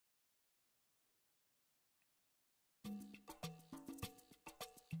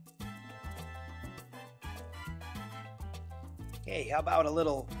Hey, how about a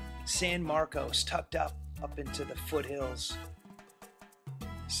little San Marcos tucked up into the foothills?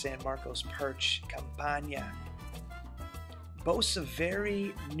 San Marcos Perch Campagna boasts a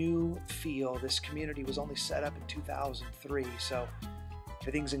very new feel. This community was only set up in 2003, so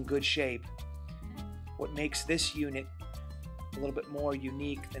everything's in good shape. What makes this unit a little bit more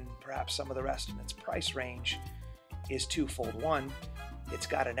unique than perhaps some of the rest in its price range is twofold. One, it's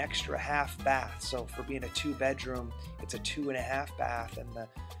got an extra half bath, so for being a 2-bedroom, it's a 2.5 bath, and the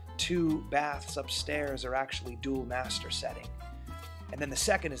 2 baths upstairs are actually dual master setting. And then the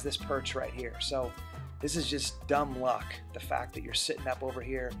second is this perch right here. So this is just dumb luck. The fact that you're sitting up over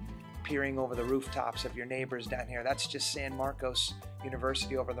here, peering over the rooftops of your neighbors down here. That's just San Marcos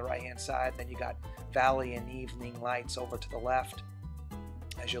University over on the right-hand side. Then you got valley and evening lights over to the left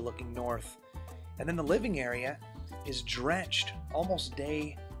as you're looking north. And then the living area is drenched almost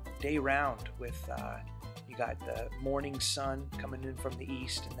day round with you got the morning sun coming in from the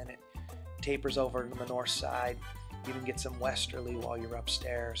east, and then it tapers over to the north side. You even get some westerly while you're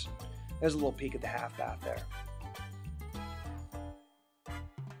upstairs. There's a little peek at the half bath there.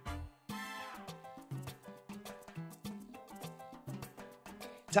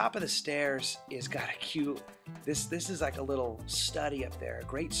 Top of the stairs is got a cute, this is like a little study up there. A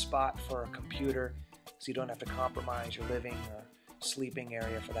great spot for a computer, so you don't have to compromise your living or sleeping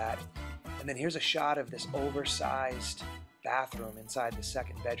area for that. And then here's a shot of this oversized bathroom inside the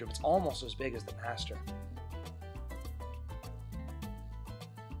second bedroom. It's almost as big as the master.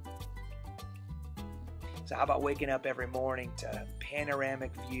 So how about waking up every morning to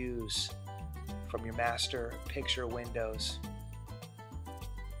panoramic views from your master picture windows?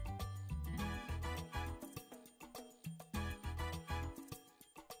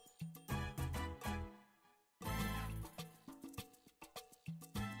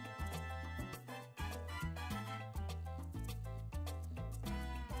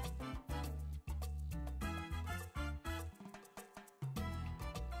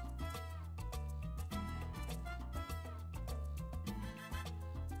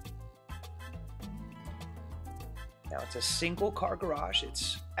 Now it's a single car garage.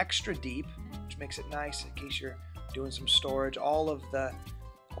 It's extra deep, which makes it nice in case you're doing some storage. All of the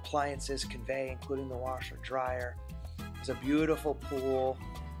appliances convey, including the washer, dryer. There's a beautiful pool.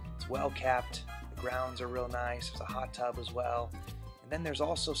 It's well kept. The grounds are real nice. There's a hot tub as well. And then there's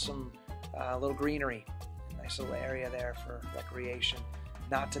also some little greenery. A nice little area there for recreation.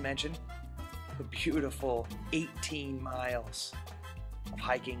 Not to mention the beautiful 18 miles of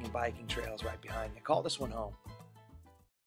hiking and biking trails right behind you. Call this one home.